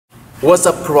What's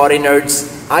up, karate nerds?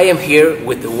 I am here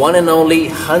with the one and only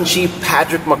Hanshi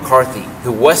Patrick McCarthy,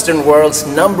 the Western world's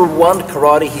 #1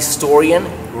 karate historian,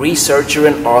 researcher,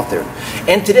 and author.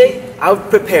 And today, I've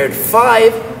prepared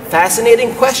 5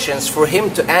 fascinating questions for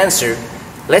him to answer.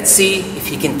 Let's see if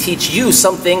he can teach you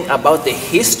something about the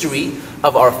history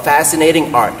of our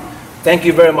fascinating art. Thank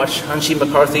you very much, Hanshi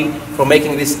McCarthy, for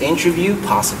making this interview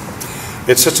possible.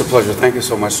 It's such a pleasure. Thank you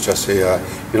so much, Jesse.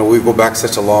 You know, we go back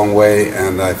such a long way,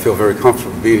 and I feel very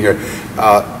comfortable being here.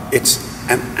 It's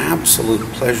an absolute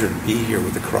pleasure to be here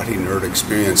with the Karate Nerd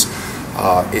Experience.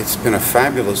 It's been a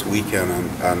fabulous weekend,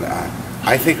 and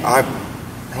I think I've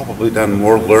probably done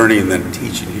more learning than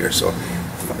teaching here. So,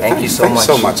 thank you so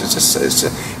much.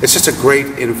 It's just a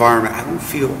great environment. I don't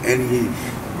feel any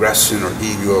aggression or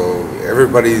ego.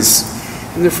 Everybody's.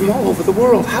 And they're from all over the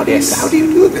world. How do you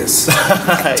do this?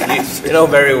 you know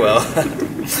very well.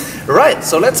 Right,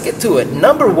 so let's get to it.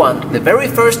 Number 1, the very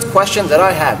first question that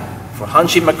I have for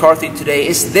Hanshi McCarthy today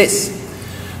is this.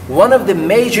 One of the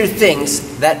major things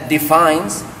that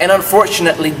defines and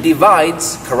unfortunately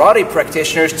divides karate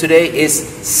practitioners today is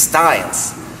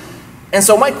styles. And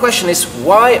so my question is,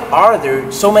 why are there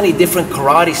so many different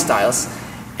karate styles?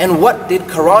 And what did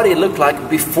karate look like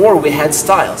before we had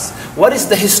styles? What is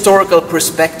the historical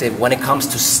perspective when it comes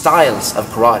to styles of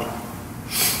karate?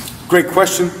 Great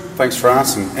question. Thanks for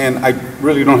asking. And I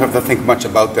really don't have to think much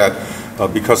about that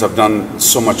because I've done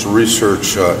so much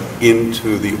research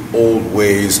into the old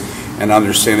ways and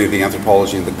understanding the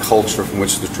anthropology and the culture from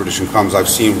which the tradition comes. I've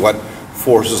seen what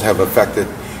forces have affected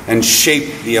and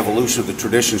shaped the evolution of the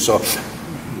tradition.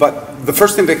 But the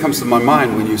first thing that comes to my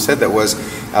mind when you said that was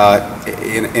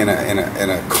in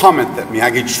a comment that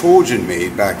Miyagi Chojun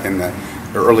made back in the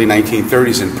early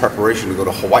 1930s in preparation to go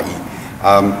to Hawaii.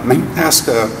 May I ask,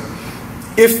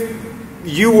 if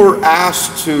you were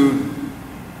asked to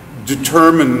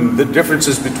determine the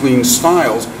differences between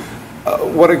styles,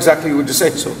 what exactly would you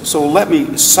say? So let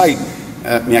me cite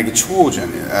Miyagi Chojun.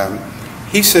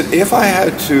 He said, if I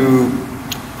had to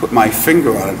put my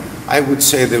finger on it, I would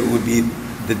say that it would be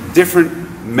the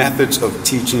different methods of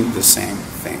teaching the same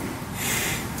thing.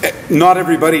 Not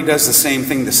everybody does the same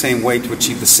thing the same way to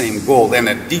achieve the same goal. And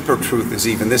a deeper truth is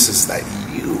even this, is that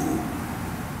you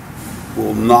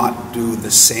will not do the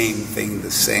same thing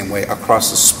the same way across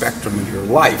the spectrum of your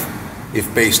life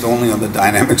if based only on the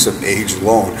dynamics of age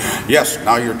alone. Yes,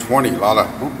 now you're 20,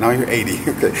 now you're 80.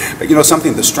 Okay. But you know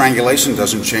something, the strangulation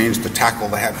doesn't change, the tackle,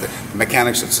 the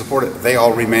mechanics that support it, they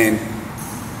all remain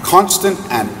constant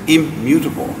and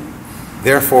immutable.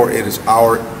 Therefore, it is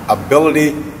our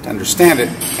ability to understand it,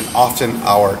 and often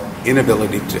our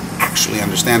inability to actually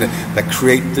understand it, that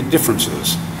create the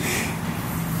differences.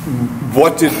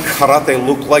 What did karate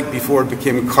look like before it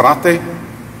became karate?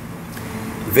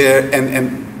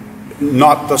 And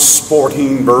not the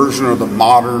sporting version or the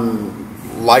modern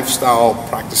lifestyle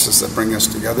practices that bring us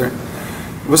together.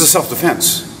 It was a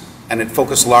self-defense, and it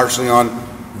focused largely on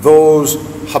those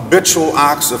habitual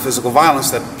acts of physical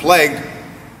violence that plagued,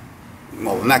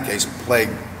 well, in that case,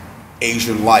 plagued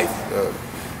Asian life,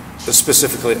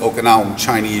 specifically Okinawan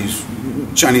Chinese.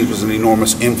 Chinese was an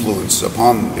enormous influence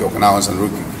upon the Okinawans and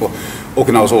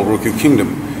Okinawa's whole Ryukyu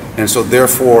kingdom. And so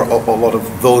therefore, a lot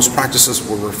of those practices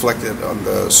were reflected on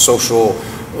the social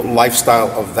lifestyle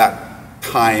of that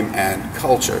time and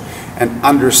culture. And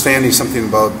understanding something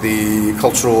about the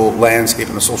cultural landscape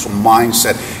and the social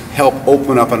mindset help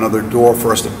open up another door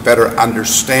for us to better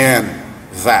understand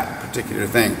that particular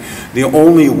thing. The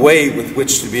only way with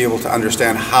which to be able to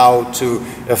understand how to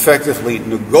effectively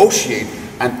negotiate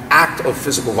an act of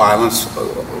physical violence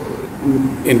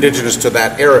indigenous to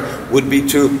that era would be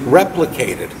to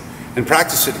replicate it and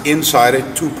practice it inside a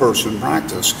 2-person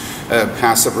practice.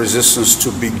 Passive resistance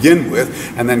to begin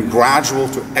with, and then gradual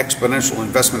to exponential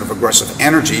investment of aggressive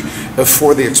energy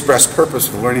for the express purpose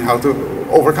of learning how to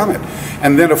overcome it.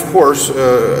 And then, of course,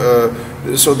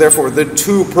 so therefore the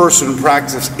 2-person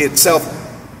practice itself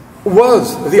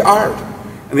was the art.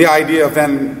 And the idea of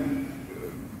then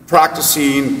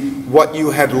practicing what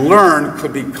you had learned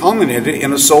could be culminated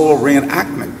in a solo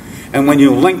reenactment. And when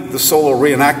you link the solo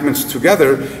reenactments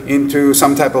together into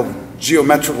some type of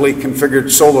geometrically configured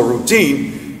solo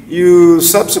routine, you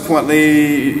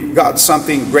subsequently got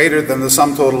something greater than the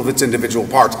sum total of its individual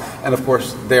parts. And of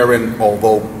course, therein,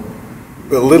 although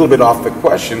a little bit off the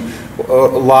question,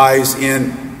 lies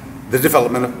in the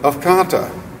development of kata.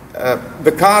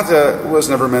 The kata was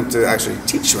never meant to actually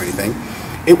teach you anything.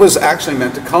 It was actually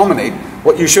meant to culminate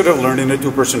what you should have learned in a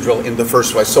 2-person drill in the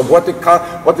first place. So what did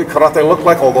karate look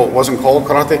like? Although it wasn't called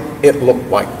karate, it looked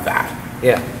like that.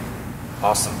 Yeah.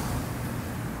 Awesome.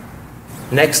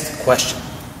 Next question.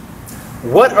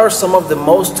 what are some of the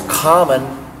most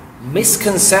common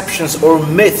misconceptions or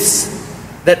myths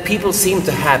that people seem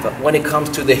to have when it comes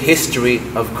to the history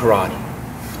of karate?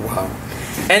 Wow.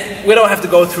 And we don't have to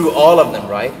go through all of them,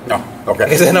 right? No, okay.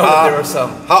 Because I know that there are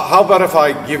some. How about if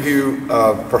I give you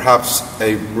perhaps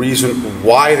a reason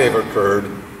why they've occurred,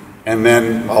 and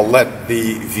then I'll let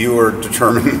the viewer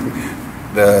determine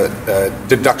the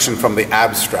deduction from the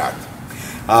abstract.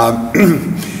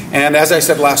 And as I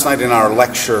said last night in our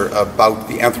lecture about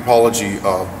the anthropology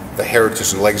of the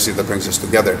heritage and legacy that brings us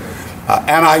together,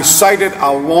 and I cited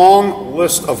a long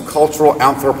list of cultural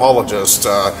anthropologists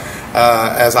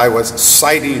as I was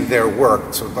citing their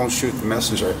work, so don't shoot the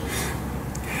messenger.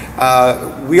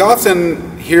 We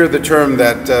often hear the term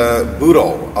that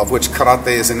Budo, of which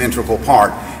karate is an integral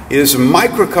part, is a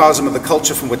microcosm of the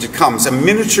culture from which it comes, a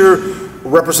miniature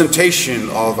representation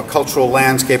of a cultural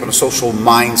landscape and a social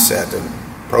mindset and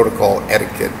protocol,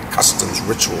 etiquette, customs,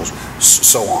 rituals,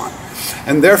 so on.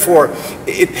 And therefore,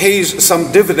 it pays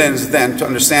some dividends then to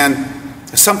understand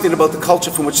something about the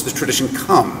culture from which the tradition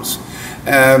comes.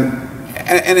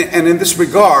 And in this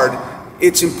regard,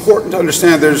 it's important to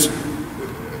understand there's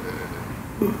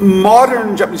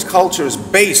modern Japanese culture is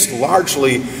based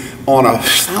largely on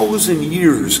 1,000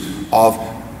 years of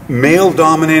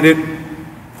male-dominated,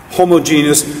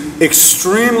 homogeneous,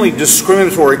 extremely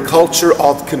discriminatory culture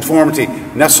of conformity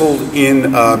nestled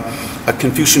in a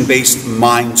Confucian-based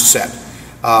mindset.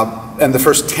 And the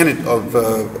first tenet of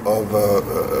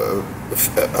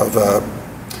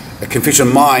a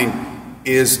Confucian mind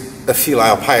is a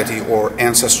filial piety or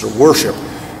ancestor worship.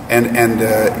 And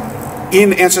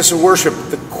in ancestor worship,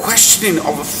 the questioning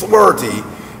of authority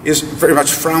is very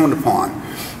much frowned upon.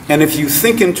 And if you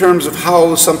think in terms of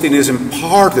how something is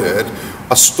imparted,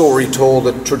 a story told,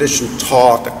 a tradition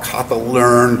taught, a kata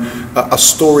learned, a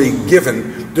story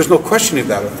given, there's no questioning of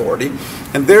that authority.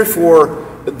 And therefore,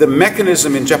 the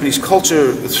mechanism in Japanese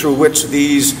culture through which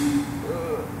these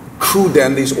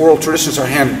kuden, these oral traditions are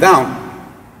handed down,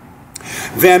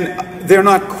 then they're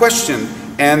not questioned.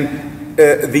 And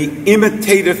the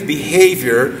imitative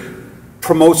behavior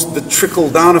promotes the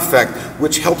trickle-down effect,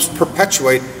 which helps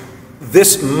perpetuate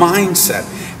this mindset.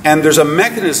 And there's a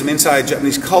mechanism inside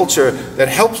Japanese culture that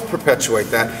helps perpetuate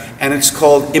that, and it's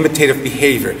called imitative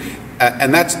behavior.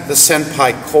 And that's the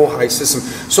senpai kohai system.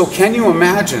 So can you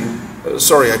imagine,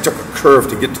 sorry, I took a curve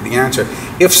to get to the answer.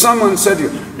 If someone said to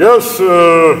you, yes,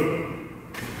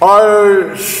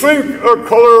 I think a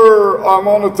color, I'm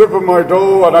on the tip of my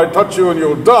toe and I touch you and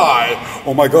you'll die.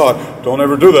 Oh my God, don't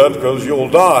ever do that because you'll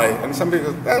die. And somebody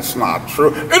goes, that's not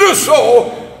true. It is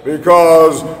so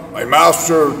because my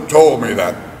master told me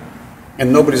that.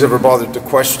 And nobody's ever bothered to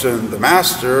question the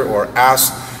master or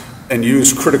ask and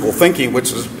use critical thinking,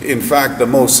 which is in fact the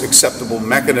most acceptable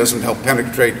mechanism to help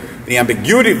penetrate the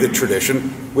ambiguity of the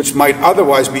tradition, which might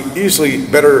otherwise be easily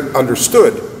better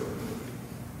understood.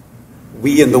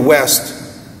 We in the West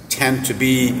tend to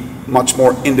be much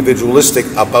more individualistic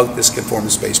about this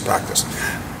conformist-based practice.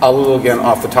 A little again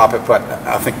off the topic, but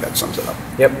I think that sums it up.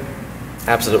 Yep,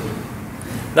 absolutely.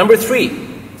 Number 3,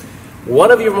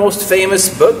 one of your most famous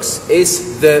books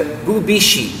is the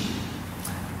Bubishi.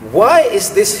 Why is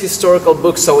this historical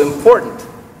book so important?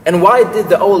 And why did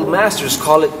the old masters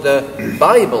call it the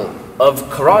Bible of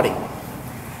karate?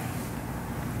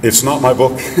 It's not my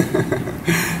book.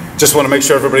 Just want to make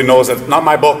sure everybody knows that it's not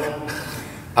my book.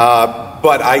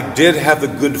 But I did have the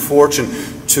good fortune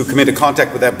to come into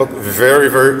contact with that book very,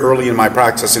 very early in my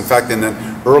practice. In fact, in the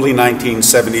early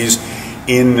 1970s,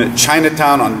 in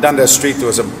Chinatown on Dundas Street, there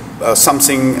was a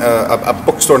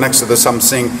bookstore next to the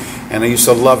Samsing, and I used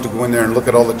to love to go in there and look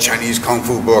at all the Chinese Kung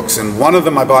Fu books. And one of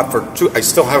them I bought for I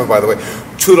still have it by the way,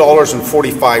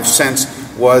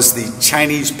 $2.45 was the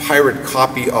Chinese pirate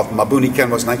copy of Mabuni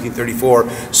Kenwa's 1934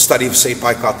 study of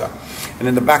Seipai Kata. And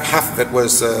in the back half of it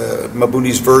was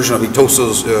Mabuni's version of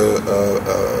Itosu's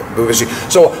Bubishi.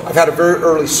 So I've had a very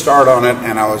early start on it,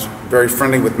 and I was very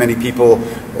friendly with many people,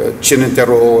 Chin and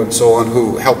Tero and so on,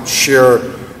 who helped share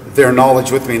their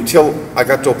knowledge with me until I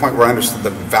got to a point where I understood the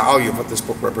value of what this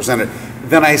book represented.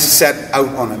 Then I set out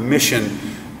on a mission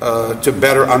to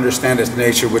better understand its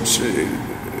nature, which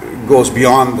goes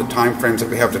beyond the time frames that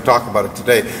we have to talk about it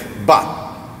today. But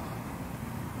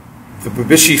the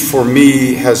Bubishi for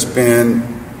me has been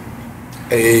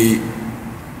a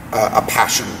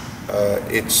passion.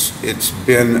 It's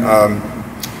been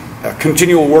a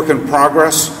continual work in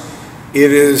progress.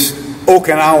 It is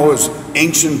Okinawa's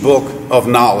ancient book of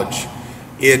knowledge.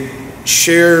 It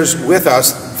shares with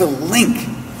us the link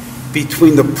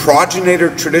between the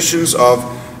progenitor traditions of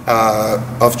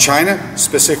China,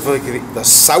 specifically the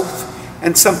South,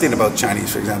 and something about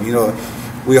Chinese, for example. You know,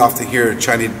 we often hear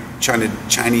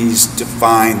Chinese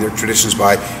define their traditions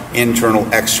by internal,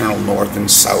 external, north and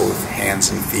south,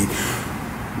 hands and feet.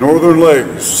 Northern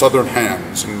legs, southern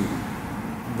hands. And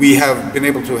we have been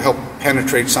able to help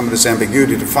penetrate some of this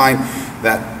ambiguity to find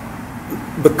that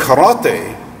the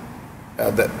karate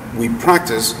that we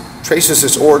practice traces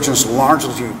its origins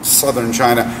largely to southern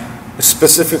China,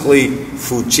 specifically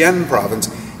Fujian province,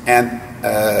 and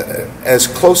as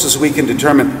close as we can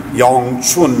determine,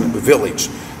 Yongchun village,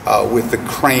 with the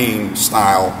crane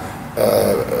style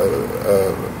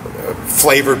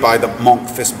flavored by the monk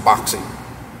fist boxing.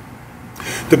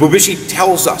 The Bubishi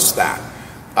tells us that.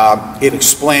 It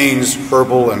explains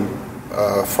herbal and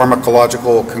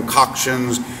pharmacological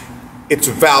concoctions, its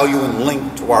value and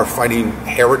link to our fighting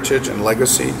heritage and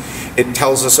legacy. It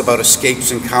tells us about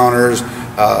escapes, encounters,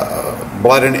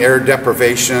 blood and air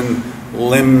deprivation,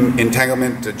 limb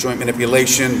entanglement, joint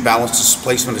manipulation, balance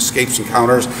displacement, escapes,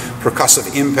 encounters,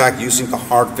 percussive impact using the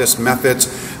hard fist methods,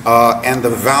 and the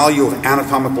value of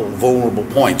anatomical vulnerable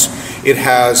points. It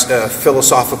has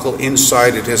philosophical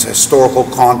insight, it has historical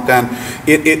content.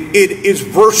 It is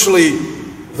virtually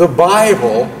the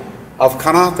Bible of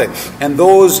karate. And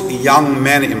those young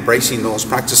men embracing those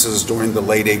practices during the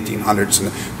late 1800s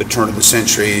and the turn of the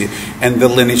century, and the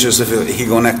lineages of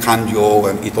Higone Kanryo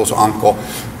and Itosu Anko,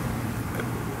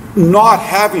 not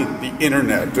having the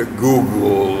internet,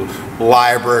 Google,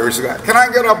 libraries, can I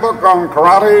get a book on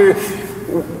karate?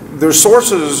 Their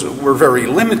sources were very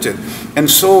limited. And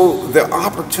so the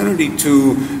opportunity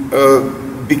to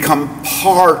become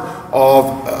part of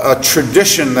a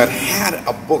tradition that had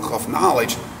a book of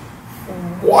knowledge,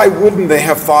 why wouldn't they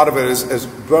have thought of it as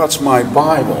that's my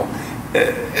Bible?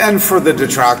 And for the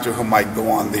detractor who might go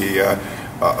on the,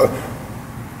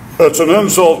 it's an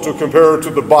insult to compare it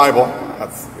to the Bible.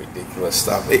 That's ridiculous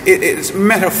stuff. It's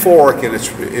metaphoric and it's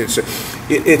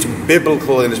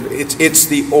biblical and it's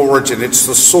the origin, it's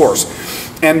the source.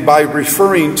 And by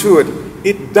referring to it,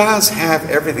 it does have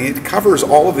everything. It covers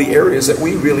all of the areas that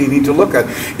we really need to look at.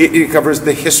 It covers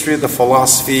the history, the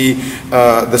philosophy,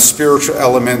 the spiritual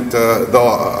element,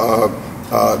 the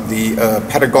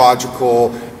pedagogical,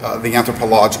 the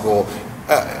anthropological.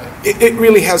 It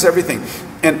really has everything.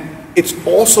 And it's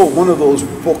also one of those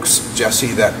books,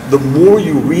 Jesse, that the more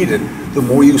you read it, the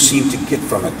more you seem to get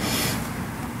from it.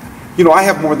 You know, I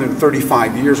have more than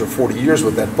 35 years or 40 years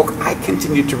with that book. I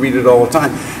continue to read it all the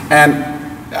time. And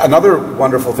another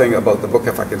wonderful thing about the book,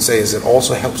 if I can say, is it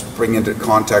also helps bring into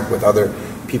contact with other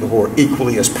people who are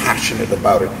equally as passionate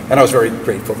about it. And I was very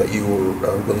grateful that you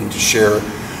were willing to share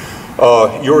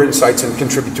your insights and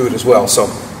contribute to it as well. So,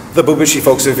 the Bubishi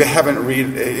folks, if you haven't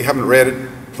read it,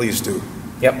 please do.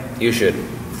 Yep, you should.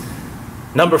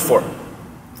 Number 4.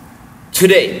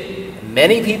 Today,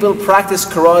 many people practice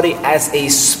karate as a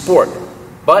sport,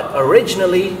 but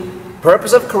originally,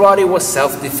 purpose of karate was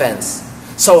self-defense.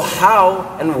 So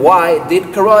how and why did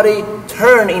karate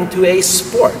turn into a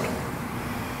sport?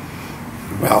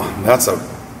 Well, that's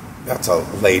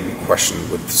a laden question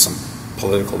with some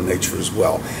political nature as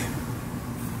well.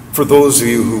 For those of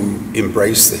you who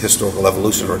embrace the historical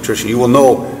evolution of our tradition, you will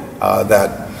know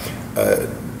that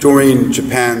during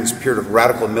Japan's period of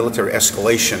radical military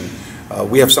escalation,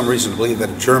 we have some reason to believe that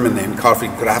a German named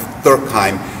Gottfried Graf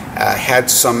Durkheim had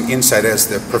some insight as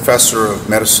the professor of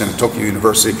medicine at Tokyo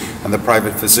University and the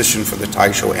private physician for the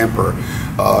Taisho Emperor.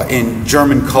 In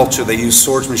German culture, they used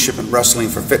swordsmanship and wrestling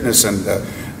for fitness and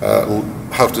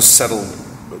how to settle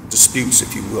disputes,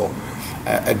 if you will.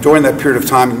 During that period of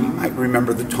time, you might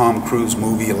remember the Tom Cruise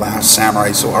movie Last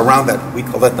Samurai. So around that, we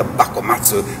call that the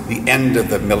Bakumatsu, the end of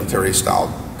the military-style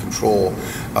control.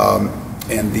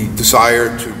 And the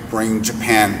desire to bring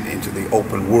Japan into the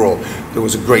open world. There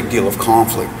was a great deal of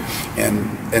conflict.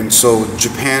 And so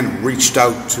Japan reached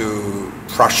out to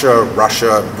Prussia,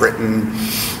 Russia, Britain,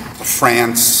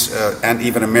 France, and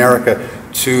even America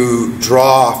to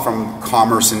draw from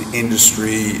commerce and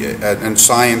industry and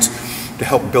science to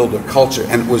help build their culture.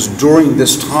 And it was during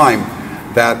this time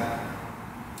that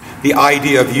the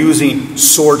idea of using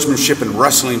swordsmanship and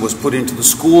wrestling was put into the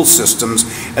school systems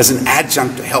as an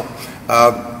adjunct to help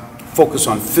focus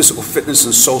on physical fitness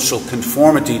and social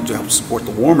conformity to help support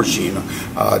the war machine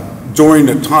during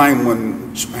a time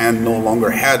when Japan no longer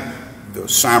had the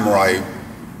samurai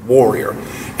warrior.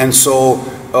 And so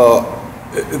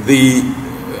the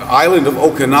island of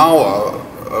Okinawa,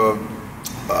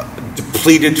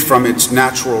 depleted from its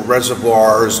natural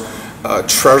reservoirs,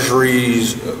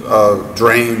 treasuries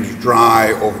drained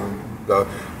dry over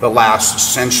the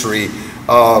last century,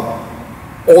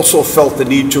 also felt the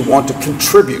need to want to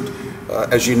contribute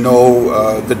As you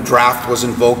know, the draft was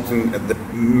invoked and the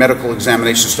medical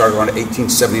examination started around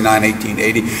 1879,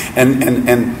 1880.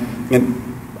 And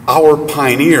our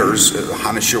pioneers,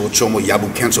 Hanashiro Chomo,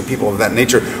 Yabu Kenso, people of that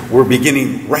nature, were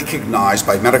beginning recognized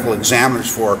by medical examiners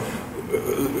for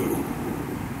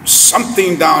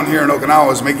something down here in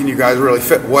Okinawa is making you guys really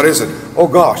fit. What is it? Oh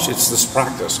gosh, it's this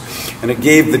practice. And it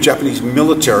gave the Japanese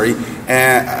military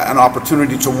an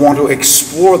opportunity to want to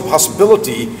explore the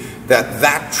possibility that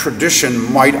that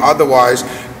tradition might otherwise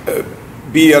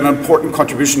be an important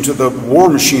contribution to the war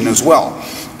machine as well.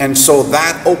 And so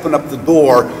that opened up the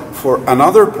door for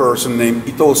another person named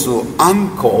Itosu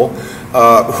Anko,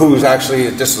 who's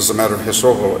actually, just as a matter of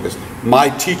historical, is my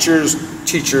teacher's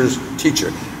teacher's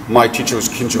teacher. My teacher was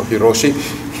Kinjo Hiroshi.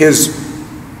 His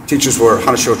teachers were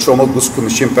Hanashiro Chomo, Gusuku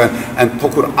Mishimpan, and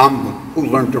Tokuro Ambu, who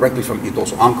learned directly from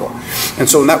Itosu Anko. And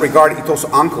so in that regard, Itosu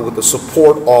Anko, with the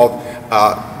support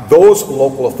of those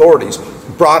local authorities,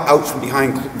 brought out from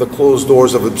behind the closed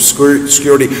doors of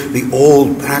obscurity the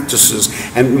old practices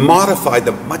and modified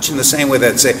them much in the same way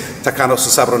that, say, Takano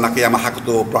Sasaburo Nakayama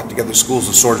Hakuto brought together schools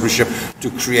of swordsmanship to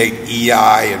create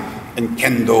Iai and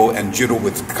Kendo and Judo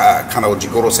with Kanao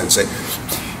Jigoro Sensei.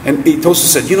 And Itosu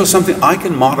said, you know something, I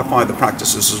can modify the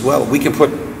practices as well. We can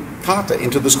put kata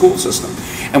into the school system.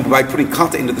 And by putting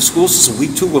kata into the school system, we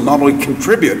too will not only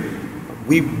contribute,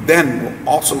 we then will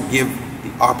also give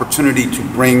the opportunity to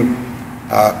bring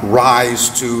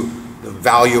rise to the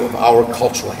value of our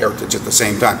cultural heritage at the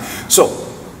same time. So,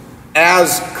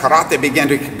 as karate began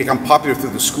to become popular through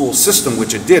the school system,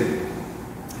 which it did,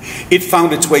 it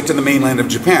found its way to the mainland of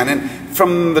Japan. And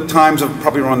from the times of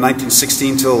probably around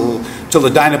 1916 till the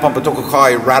Dainapan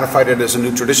Tokukai ratified it as a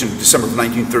new tradition in December of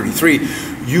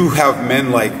 1933, you have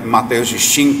men like Mateyoshi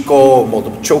Shinko,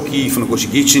 Motobu Choki, Funakoshi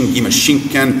Gichin, Gima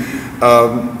Shinken,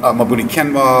 Mabuni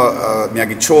Kenma,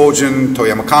 Miyagi Chojin,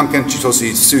 Toyama Kanken,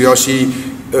 Chitoshi Tsuyoshi,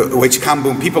 Uechi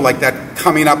Kanbun, people like that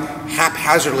coming up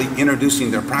haphazardly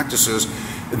introducing their practices,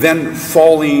 then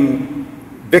falling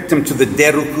victim to the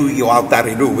deruku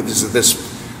yoautariru, which is this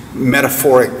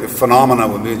metaphoric phenomena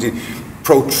when the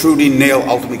protruding nail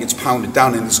ultimately gets pounded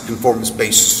down in this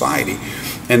conformist-based society.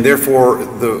 And therefore,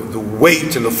 the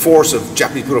weight and the force of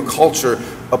Japanese Buddha culture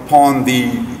upon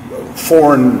the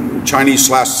foreign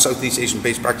Chinese/Southeast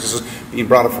Asian-based practices being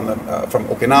brought up from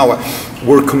Okinawa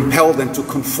were compelled then to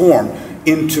conform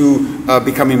into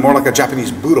becoming more like a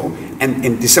Japanese Budo. And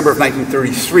in December of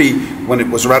 1933, when it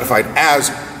was ratified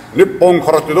as Nippon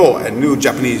Karate-do, a new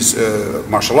Japanese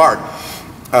martial art,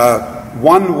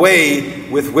 one way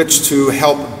with which to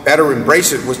help better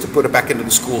embrace it was to put it back into the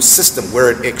school system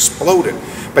where it exploded.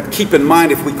 But keep in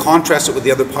mind, if we contrast it with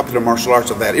the other popular martial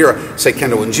arts of that era, say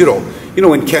Kendo and Judo, you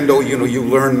know, in Kendo, you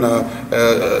learn the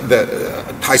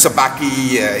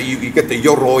Taisabaki, you get the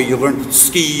Yoroi, you learn the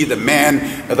Ski, the Man,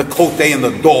 the Kote, and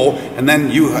the Do, and then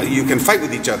you can fight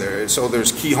with each other. So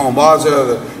there's Kihon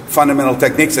Waza, the fundamental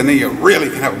techniques, and then you really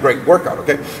can have a great workout,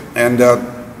 okay? And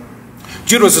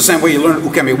Judo is the same way. You learn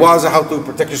ukemi waza, how to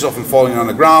protect yourself from falling on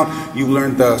the ground. You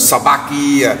learn the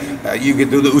sabaki. You can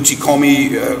do the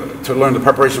uchikomi to learn the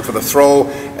preparation for the throw.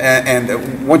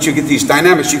 And once you get these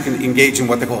dynamics, you can engage in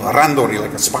what they call randori,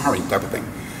 like a sparring type of thing.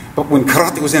 But when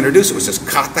karate was introduced, it was just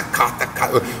kata, kata,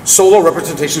 kata, solo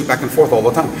representations back and forth all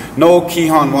the time. No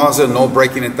kihon waza, no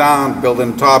breaking it down,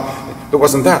 building top. There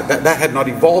wasn't that. That had not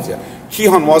evolved yet.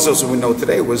 Kihon waza, as we know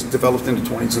today, was developed in the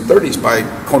 20s and 30s by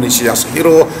Konishi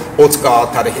Yasuhiro,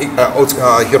 Otsuka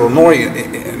Hironori.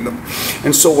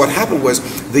 And so what happened was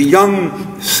the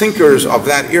young thinkers of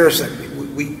that era said,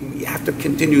 we have to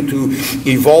continue to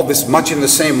evolve this much in the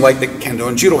same light that Kendo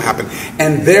and Judo happened.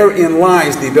 And therein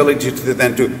lies the ability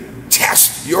to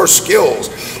test your skills.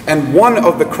 And one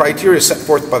of the criteria set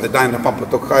forth by the Dainapan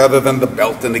Tokai, other than the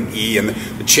belt and the gi and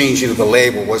the changing of the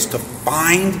label, was to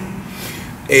find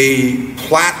a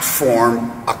platform,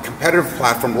 a competitive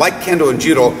platform like Kendo and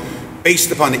Judo,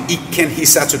 based upon the Ikken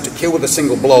Hisatsu, to kill with a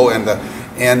single blow.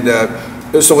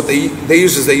 So what they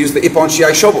use is they use the Ippon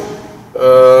Shiai Shobu.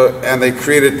 And they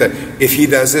created that if he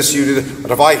does this, you do that.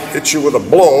 But if I hit you with a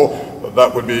blow,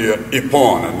 that would be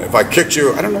Ippon. And if I kicked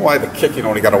you, I don't know why the kicking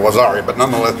only got a wazari, but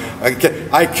nonetheless,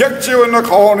 I kicked you in the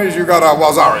cojones, you got a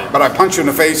wazari. But I punched you in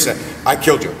the face, I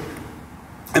killed you.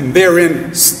 And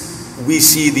therein we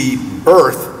see the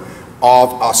birth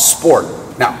of a sport.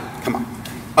 Now, come on.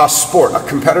 A sport, a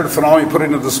competitive phenomenon, put it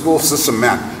into the school system,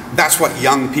 man. That's what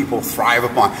young people thrive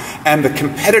upon. And the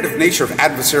competitive nature of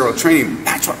adversarial training,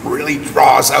 that's what really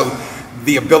draws out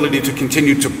the ability to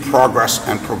continue to progress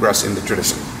in the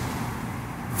tradition.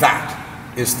 That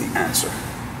is the answer.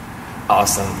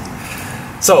 Awesome.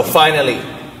 So finally,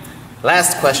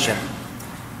 last question.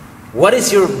 what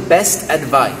is your best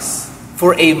advice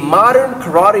for a modern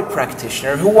karate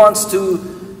practitioner who wants to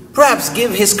perhaps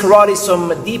give his karate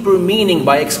some deeper meaning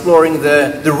by exploring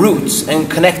the roots and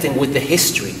connecting with the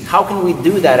history? How can we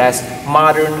do that as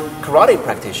modern karate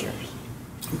practitioners?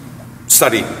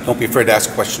 Study. Don't be afraid to ask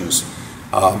questions.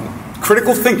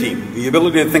 Critical thinking, the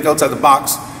ability to think outside the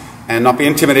box and not be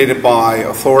intimidated by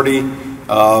authority,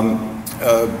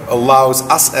 allows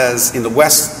us, as in the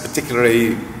West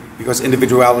particularly, because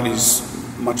individuality is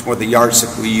much more the yardstick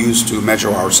we use to measure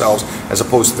ourselves as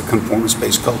opposed to the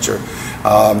conformist-based culture.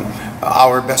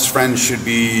 Our best friends should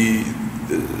be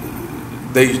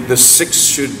the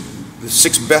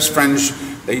six best friends.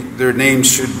 Their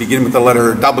names should begin with the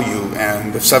letter W,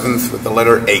 and the seventh with the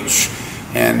letter H.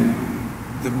 And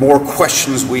the more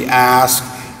questions we ask,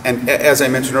 and as I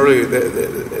mentioned earlier,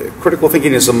 the critical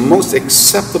thinking is the most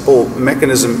acceptable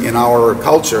mechanism in our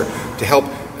culture to help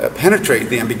penetrate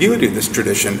the ambiguity of this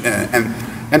tradition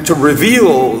and to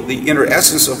reveal the inner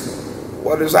essence of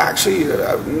what is actually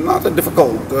not a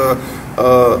difficult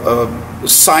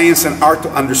science and art to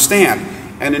understand.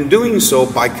 And in doing so,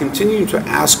 by continuing to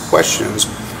ask questions,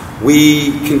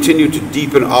 we continue to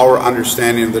deepen our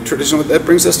understanding of the tradition that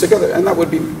brings us together. And that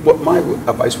would be what my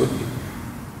advice would be.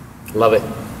 Love it.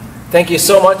 Thank you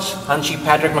so much, Hanshi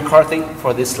Patrick McCarthy,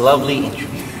 for this lovely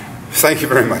interview. Thank you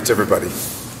very much, everybody.